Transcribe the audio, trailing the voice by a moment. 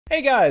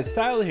Hey guys,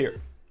 Tyler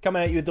here,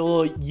 coming at you with a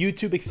little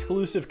YouTube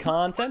exclusive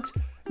content.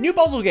 New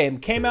puzzle game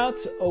came out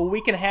a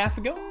week and a half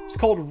ago. It's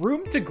called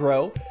Room to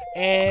Grow,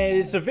 and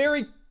it's a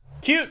very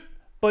cute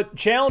but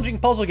challenging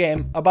puzzle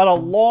game about a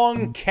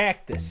long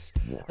cactus.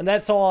 And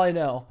that's all I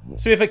know.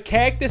 So we have a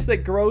cactus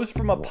that grows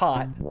from a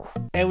pot,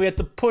 and we have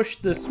to push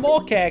the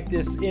small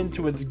cactus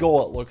into its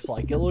goal, it looks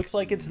like. It looks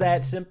like it's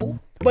that simple.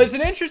 But it's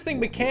an interesting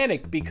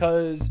mechanic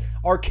because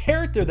our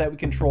character that we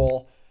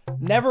control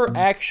never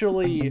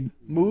actually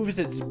moves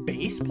its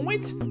base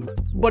point,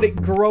 but it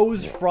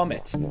grows from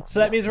it. So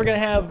that means we're gonna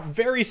have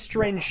very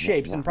strange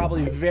shapes and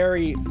probably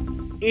very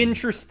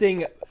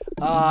interesting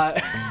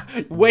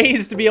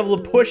ways to be able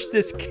to push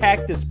this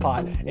cactus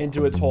pot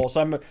into its hole.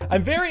 So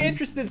I'm very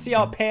interested to see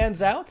how it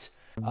pans out.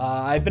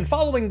 I've been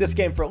following this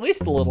game for at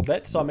least a little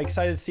bit, so I'm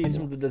excited to see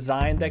some of the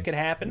design that could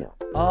happen.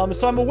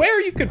 So I'm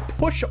aware you could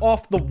push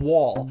off the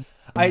wall.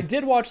 I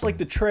did watch like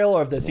the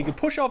trailer of this. You can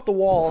push off the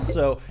wall,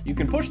 so you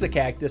can push the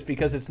cactus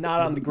because it's not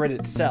on the grid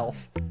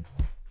itself,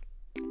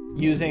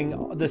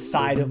 using the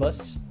side of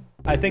us.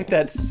 I think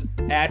that's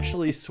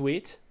actually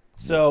sweet.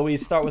 So we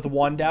start with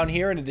one down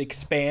here and it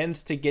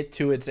expands to get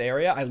to its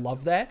area. I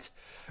love that.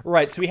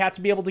 Right, so we have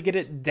to be able to get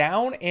it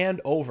down and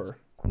over.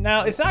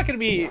 Now, it's not going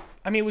to be,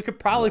 I mean, we could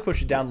probably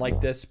push it down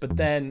like this, but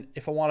then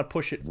if I want to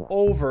push it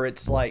over,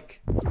 it's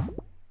like,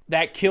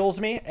 that kills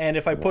me. And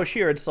if I push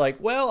here, it's like,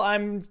 well,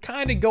 I'm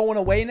kind of going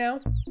away now.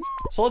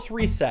 So let's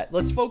reset.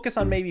 Let's focus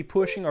on maybe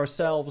pushing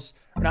ourselves,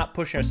 or not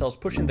pushing ourselves,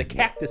 pushing the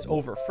cactus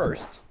over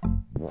first.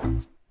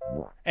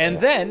 And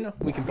then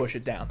we can push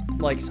it down,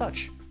 like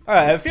such. All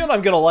right, I feel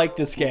I'm going to like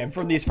this game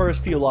from these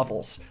first few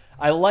levels.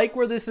 I like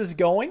where this is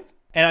going,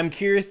 and I'm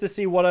curious to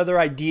see what other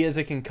ideas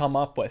it can come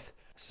up with.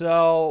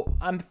 So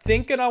I'm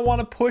thinking I want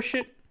to push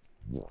it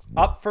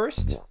up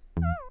first.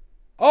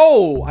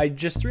 Oh, I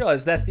just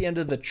realized that's the end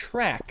of the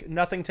track.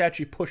 Nothing to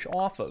actually push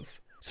off of.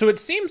 So it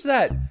seems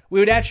that we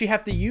would actually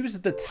have to use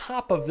the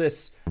top of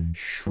this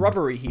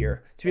shrubbery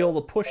here to be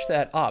able to push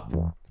that up.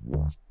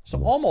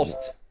 So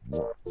almost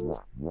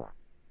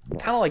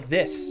kind of like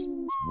this.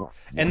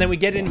 And then we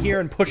get in here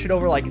and push it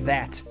over like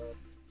that,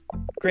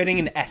 creating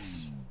an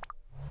S.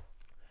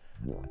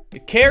 The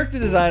character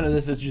design of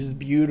this is just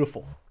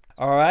beautiful.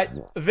 All right,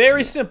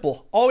 very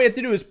simple. All we have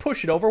to do is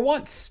push it over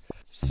once.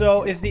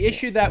 So is the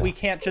issue that we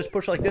can't just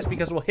push like this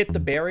because we'll hit the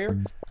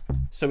barrier?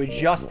 So we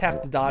just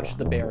have to dodge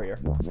the barrier.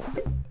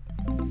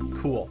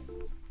 Cool.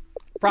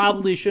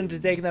 Probably shouldn't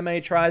have taken that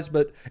many tries,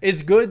 but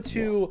it's good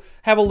to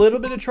have a little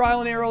bit of trial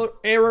and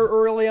error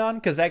early on,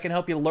 because that can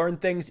help you learn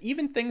things,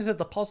 even things that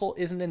the puzzle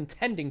isn't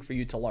intending for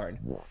you to learn.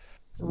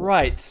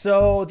 Right,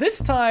 so this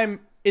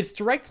time it's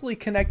directly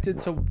connected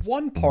to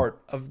one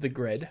part of the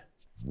grid,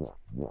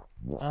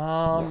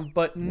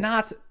 but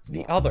not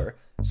the other.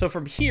 So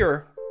from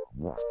here,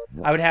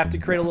 I would have to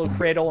create a little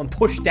cradle and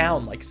push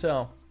down like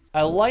so.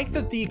 I like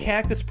that the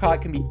cactus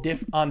pot can be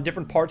on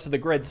different parts of the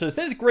grid. So it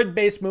says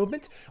grid-based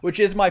movement,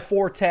 which is my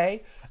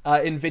forte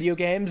in video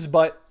games,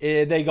 but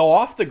they go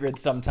off the grid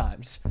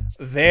sometimes.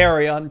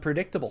 Very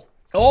unpredictable.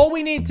 All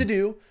we need to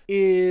do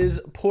is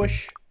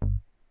push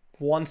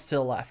once to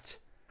the left.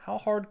 How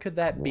hard could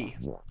that be?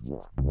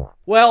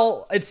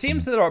 Well, it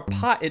seems that our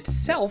pot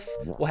itself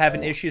will have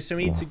an issue, so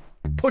we need to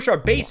push our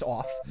base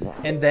off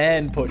and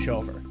then push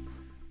over.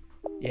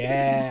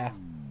 Yeah.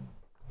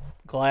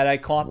 Glad I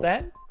caught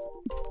that.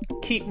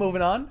 Keep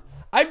moving on.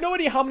 I have no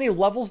idea how many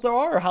levels there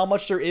are or how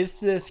much there is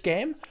to this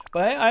game,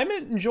 but I'm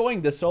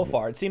enjoying this so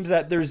far. It seems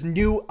that there's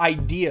new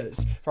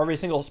ideas for every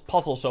single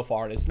puzzle so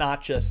far, and it's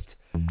not just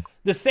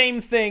the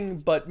same thing,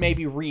 but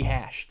maybe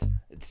rehashed.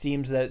 It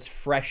seems that it's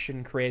fresh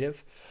and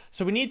creative.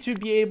 So we need to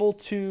be able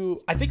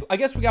to, I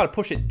guess we got to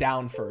push it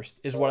down first,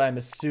 is what I'm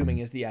assuming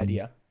is the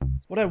idea.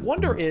 What I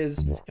wonder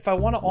is if I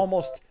want to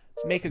almost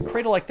make a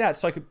cradle like that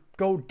so I could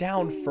go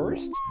down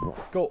first,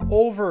 go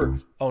over,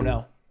 oh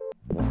no.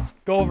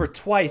 Go over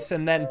twice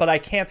and then, but I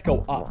can't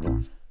go up.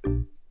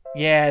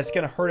 Yeah, it's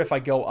gonna hurt if I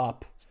go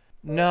up.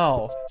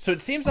 No. So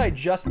it seems I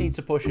just need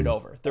to push it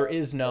over. There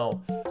is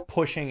no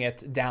pushing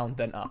it down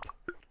then up.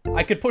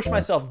 I could push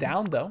myself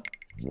down though.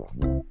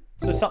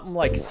 So something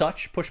like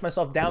such, push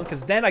myself down,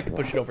 because then I could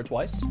push it over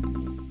twice.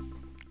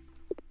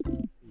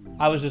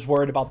 I was just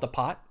worried about the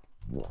pot.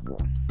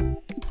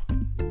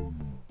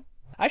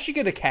 I should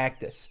get a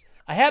cactus.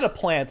 I had a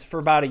plant for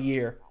about a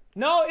year.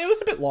 No, it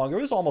was a bit longer.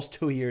 It was almost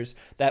 2 years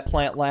that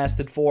plant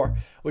lasted for,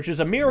 which is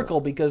a miracle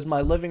because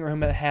my living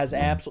room has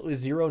absolutely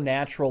zero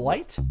natural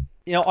light.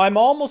 You know, I'm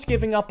almost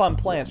giving up on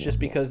plants just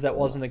because that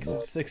wasn't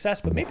a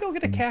success, but maybe I'll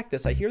get a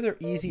cactus. I hear they're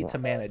easy to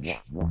manage.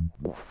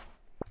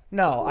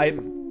 No, I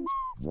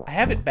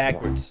have it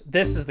backwards.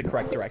 This is the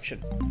correct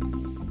direction.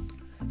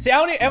 See,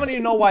 I don't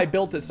even know why I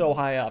built it so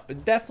high up.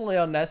 It's definitely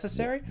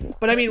unnecessary.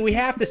 But I mean, we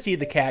have to see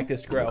the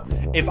cactus grow.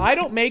 If I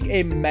don't make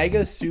a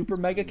mega, super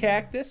mega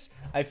cactus,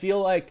 I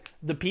feel like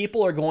the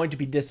people are going to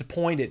be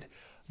disappointed.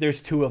 There's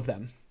 2 of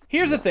them.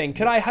 Here's the thing.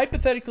 Could I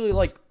hypothetically,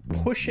 like,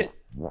 push it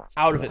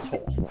out of its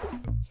hole.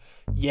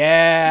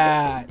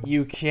 Yeah,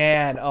 you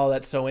can. Oh,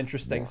 that's so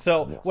interesting.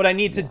 So what I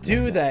need to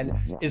do then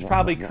is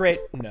probably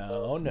create,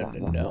 no,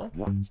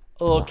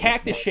 a little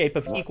cactus shape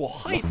of equal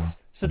heights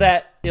so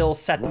that it'll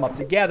set them up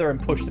together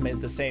and push them in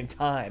at the same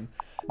time.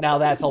 Now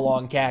that's a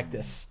long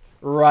cactus.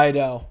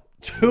 Righto.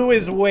 2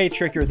 is way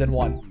trickier than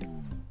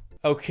 1.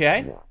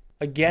 Okay.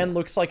 Again,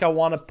 looks like I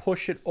want to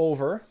push it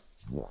over.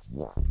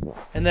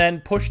 And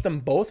then push them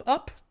both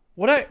up.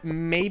 What I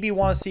maybe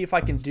want to see if I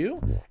can do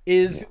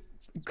is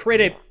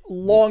create a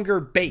longer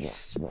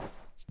base.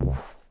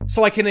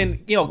 So I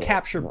can, you know,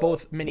 capture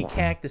both mini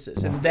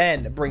cactuses and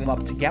then bring them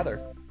up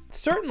together.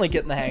 Certainly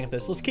getting the hang of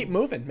this. Let's keep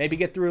moving. Maybe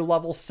get through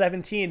level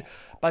 17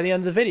 by the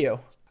end of the video.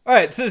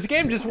 Alright, so this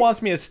game just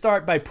wants me to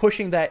start by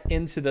pushing that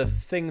into the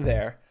thing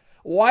there.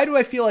 Why do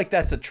I feel like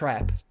that's a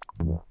trap?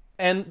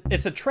 And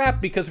it's a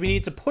trap because we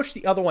need to push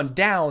the other one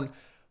down,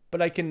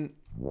 but I can't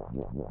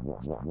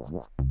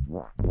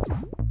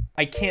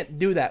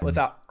do that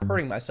without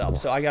hurting myself.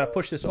 So I gotta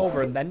push this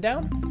over and then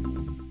down?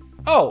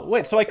 Oh,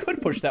 wait, so I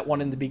could push that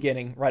one in the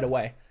beginning right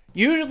away.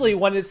 Usually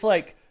when it's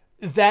like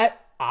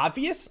that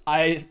obvious,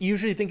 I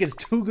usually think it's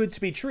too good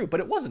to be true, but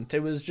it wasn't.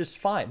 It was just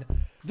fine.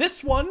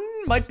 This one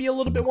might be a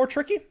little bit more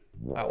tricky.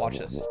 All right, watch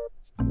this.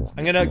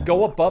 I'm gonna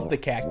go above the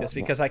cactus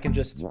because I can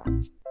just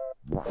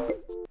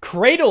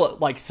cradle it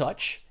like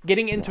such,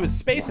 getting into its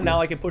space, and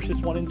now I can push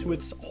this one into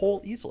its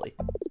hole easily.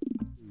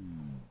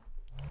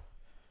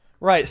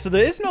 Right, so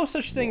there is no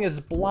such thing as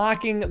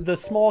blocking the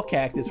small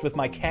cactus with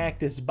my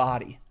cactus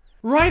body.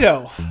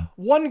 Righto!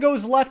 One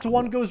goes left,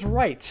 one goes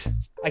right.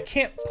 I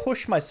can't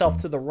push myself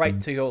to the right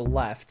to go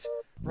left.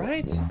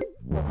 Right?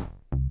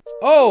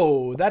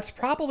 Oh, that's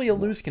probably a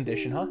lose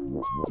condition, huh?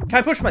 Can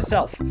I push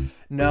myself?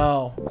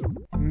 No.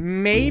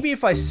 Maybe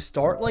if I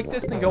start like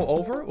this and then go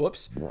over,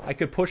 whoops, I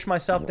could push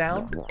myself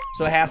down.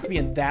 So it has to be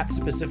in that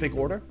specific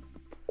order.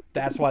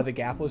 That's why the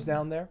gap was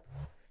down there.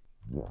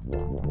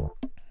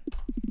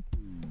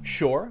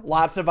 Sure,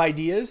 lots of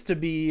ideas to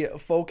be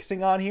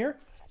focusing on here.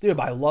 Dude,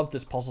 but I love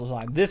this puzzle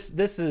design. This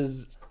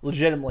is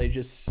legitimately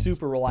just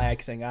super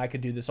relaxing. I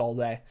could do this all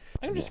day.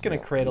 I'm just gonna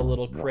create a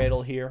little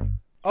cradle here.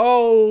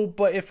 Oh,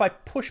 but if I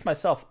push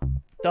myself,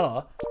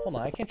 duh. Hold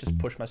on, I can't just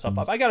push myself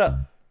up. I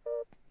gotta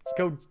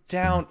go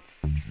down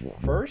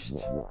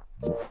first.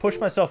 Push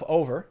myself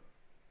over.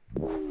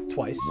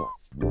 Twice.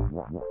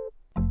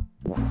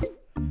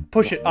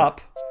 Push it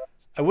up.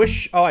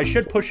 I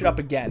should push it up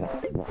again.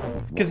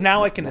 Because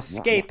now I can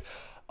escape.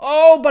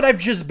 Oh, but I've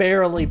just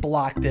barely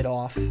blocked it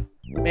off.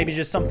 Maybe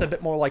just something a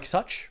bit more like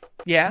such.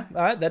 Yeah,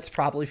 alright, that's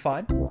probably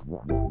fine.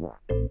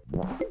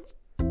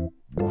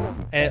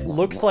 And it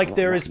looks like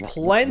there is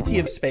plenty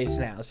of space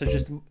now, so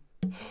just...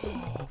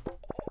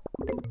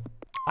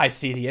 I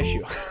see the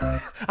issue.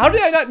 How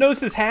did I not notice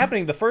this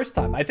happening the first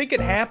time? I think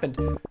it happened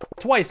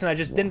twice and I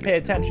just didn't pay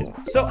attention.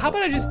 So how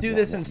about I just do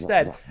this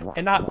instead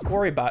and not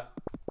worry about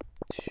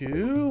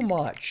too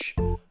much.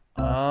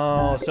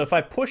 Oh, so if I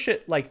push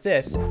it like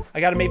this, I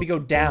gotta maybe go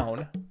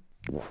down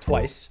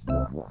twice.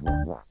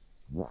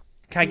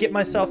 Can I get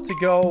myself to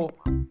go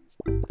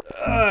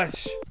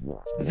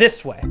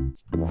this way?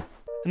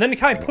 And then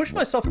can I push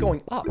myself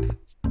going up?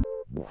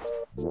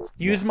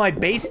 Use my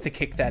base to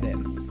kick that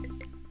in.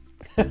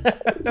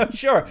 No,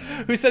 sure.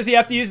 Who says you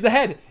have to use the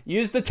head?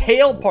 Use the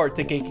tail part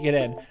to kick it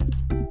in.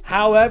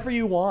 However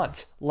you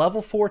want.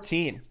 Level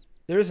 14.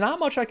 There's not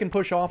much I can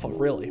push off of,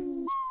 really.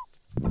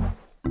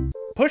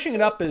 Pushing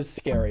it up is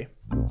scary.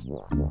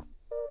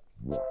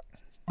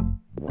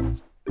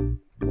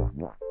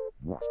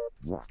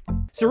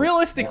 So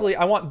realistically,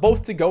 I want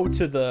both to go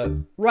to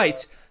the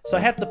right. So I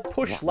have to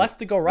push left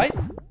to go right.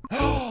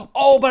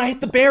 Oh, but I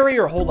hit the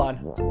barrier. Hold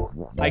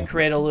on. I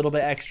create a little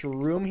bit extra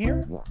room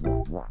here.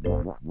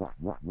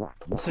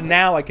 So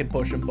now I can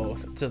push them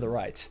both to the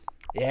right.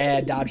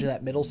 Yeah, dodging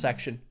that middle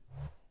section.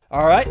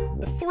 All right,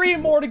 3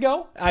 more to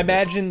go. I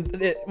imagine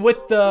that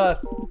with the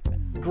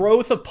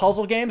growth of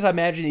puzzle games, I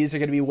imagine these are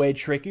going to be way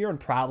trickier and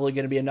probably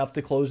going to be enough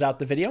to close out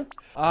the video.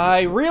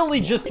 I really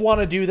just want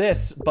to do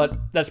this, but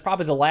that's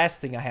probably the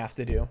last thing I have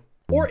to do.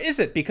 Or is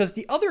it? Because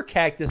the other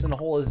cactus in the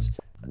hole is...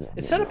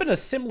 It's set up in a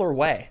similar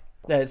way.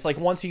 That it's like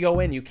once you go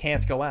in, you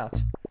can't go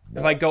out.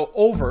 If I go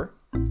over,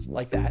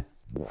 like that,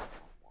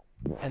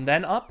 and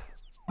then up,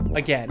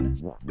 again,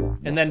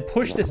 and then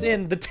push this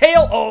in, the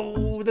tail...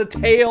 Oh, the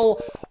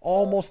tail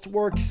almost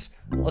works.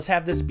 Let's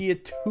have this be a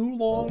too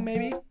long,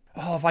 maybe?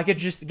 Oh, if I could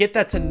just get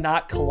that to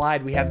not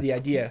collide, we have the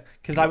idea.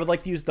 Because I would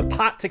like to use the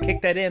pot to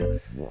kick that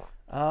in.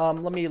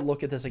 Let me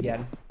look at this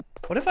again.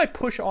 What if I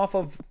push off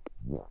of...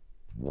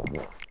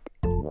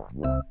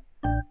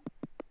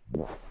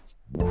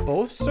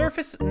 both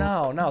surface?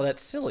 No,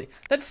 that's silly.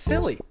 That's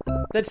silly.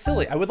 That's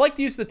silly. I would like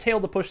to use the tail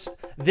to push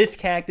this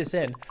cactus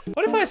in.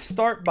 What if I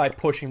start by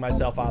pushing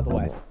myself out of the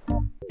way?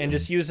 And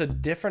just use a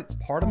different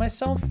part of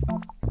myself?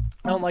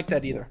 I don't like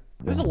that either.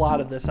 There's a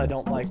lot of this I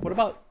don't like. What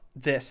about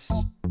this?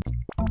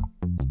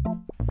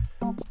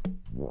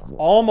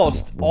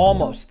 Almost. All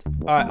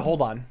right,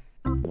 hold on.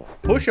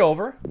 Push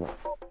over.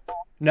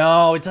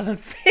 No, it doesn't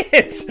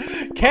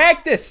fit.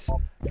 Cactus.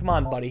 Come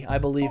on, buddy. I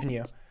believe in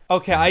you.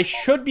 Okay, I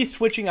should be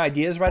switching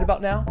ideas right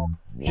about now,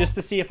 just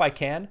to see if I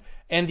can.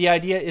 And the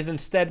idea is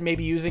instead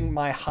maybe using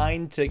my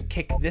hind to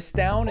kick this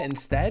down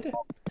instead.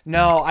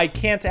 No, I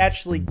can't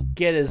actually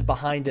get his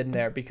behind in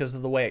there because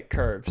of the way it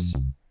curves.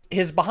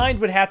 His behind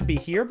would have to be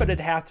here, but it'd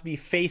have to be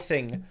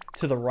facing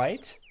to the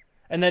right.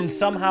 And then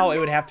somehow it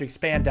would have to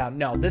expand down.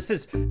 No, this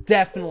is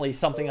definitely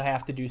something I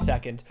have to do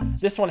second.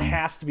 This one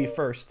has to be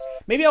first.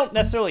 Maybe I don't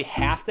necessarily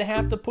have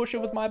to push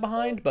it with my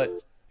behind, but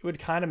it would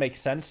kind of make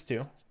sense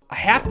to. I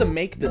have to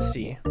make the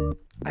C.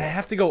 I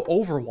have to go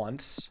over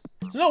once.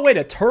 There's no way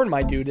to turn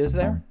my dude, is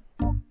there?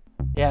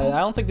 Yeah, I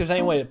don't think there's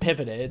any way to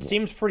pivot it. It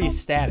seems pretty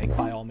static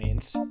by all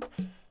means.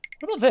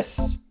 What about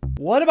this?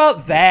 What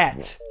about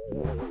that?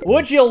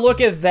 Would you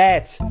look at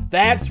that?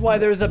 That's why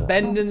there's a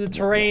bend in the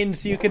terrain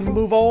so you can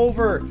move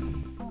over.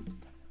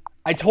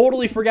 I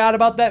totally forgot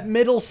about that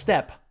middle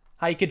step.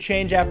 How you could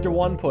change after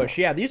one push.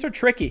 Yeah, these are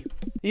tricky.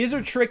 These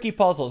are tricky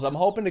puzzles. I'm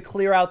hoping to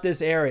clear out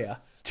this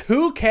area.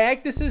 2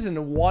 cactuses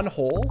in 1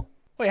 hole?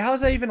 Wait, how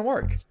does that even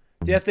work?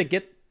 Do you have to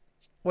get...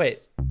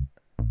 Wait.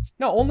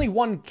 No, only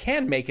one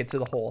can make it to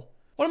the hole.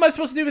 What am I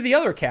supposed to do with the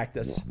other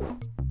cactus?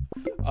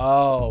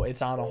 Oh,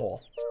 it's on a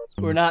hole.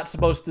 We're not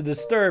supposed to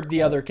disturb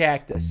the other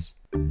cactus.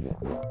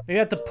 You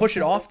have to push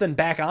it off, then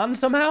back on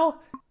somehow?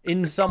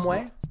 In some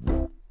way?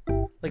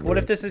 Like, what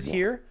if this is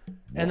here?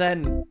 And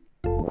then...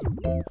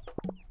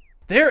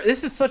 There,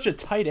 this is such a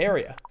tight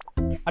area.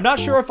 I'm not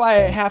sure if I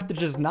have to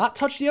just not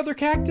touch the other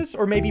cactus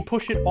or maybe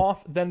push it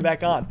off, then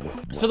back on.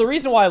 So the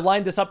reason why I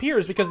lined this up here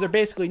is because they're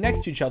basically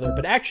next to each other,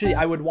 but actually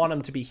I would want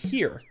them to be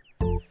here.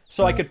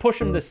 So I could push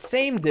them the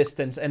same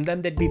distance and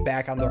then they'd be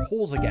back on their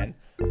holes again.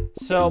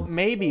 So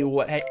maybe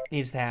what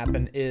needs to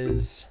happen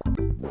is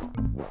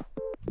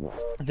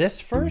this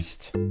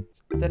first.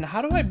 Then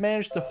how do I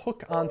manage to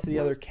hook onto the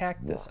other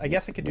cactus? I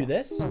guess I could do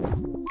this.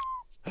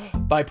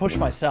 But I push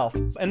myself.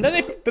 And then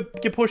they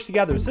get pushed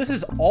together. So this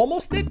is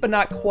almost it, but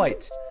not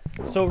quite.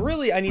 So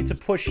really, I need to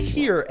push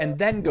here and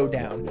then go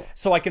down.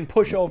 So I can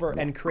push over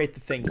and create the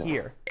thing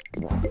here.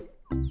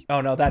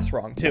 Oh, no, that's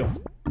wrong, too.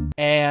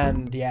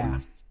 And,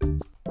 yeah.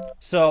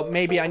 So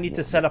maybe I need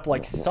to set up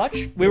like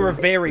such. We were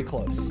very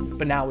close,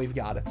 but now we've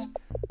got it.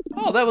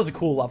 Oh, that was a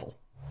cool level.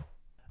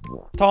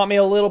 Taught me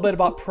a little bit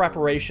about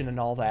preparation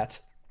and all that.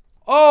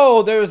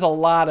 Oh, there's a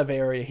lot of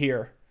area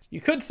here.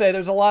 You could say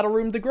there's a lot of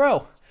room to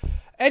grow.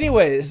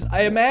 Anyways,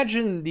 I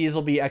imagine these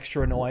will be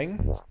extra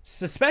annoying,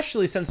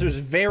 especially since there's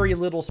very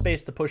little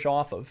space to push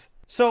off of.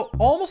 So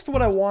almost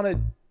what I want to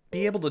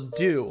be able to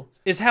do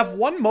is have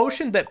one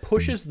motion that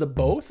pushes the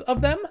both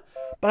of them,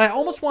 but I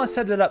almost want to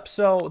set it up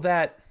so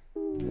that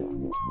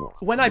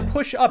when I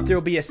push up, there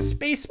will be a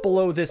space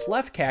below this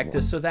left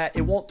cactus so that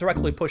it won't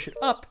directly push it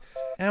up.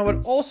 And I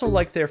would also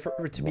like there for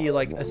it to be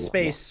like a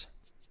space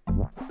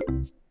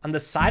on the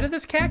side of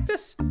this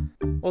cactus.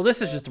 Well,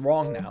 this is just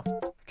wrong now.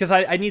 Because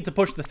I need to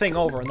push the thing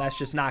over, and that's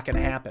just not going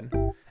to happen.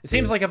 It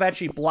seems like I've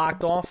actually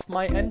blocked off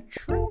my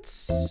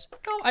entrance.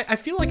 No, I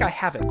feel like I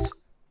haven't.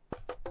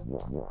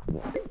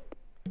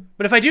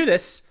 But if I do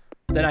this,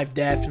 then I've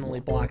definitely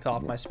blocked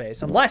off my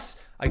space. Unless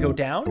I go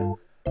down.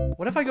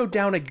 What if I go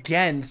down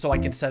again so I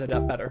can set it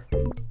up better?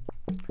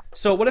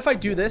 So what if I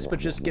do this, but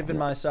just giving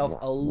myself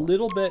a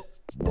little bit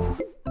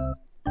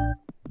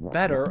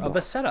better of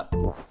a setup?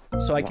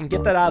 So I can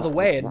get that out of the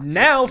way and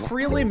now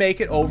freely make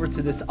it over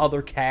to this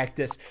other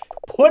cactus,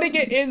 putting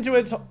it into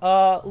its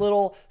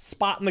little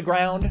spot in the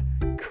ground,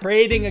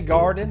 creating a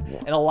garden,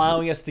 and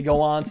allowing us to go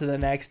on to the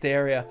next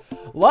area.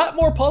 A lot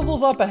more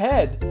puzzles up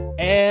ahead,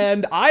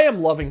 and I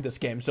am loving this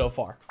game so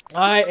far.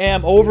 I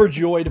am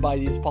overjoyed by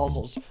these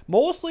puzzles,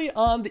 mostly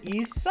on the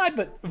easy side,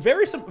 but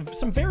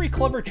some very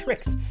clever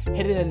tricks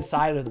hidden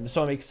inside of them.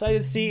 So I'm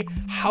excited to see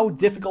how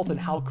difficult and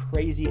how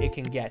crazy it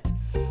can get.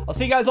 I'll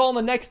see you guys all in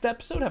the next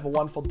episode. Have a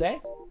wonderful day.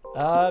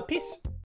 Peace.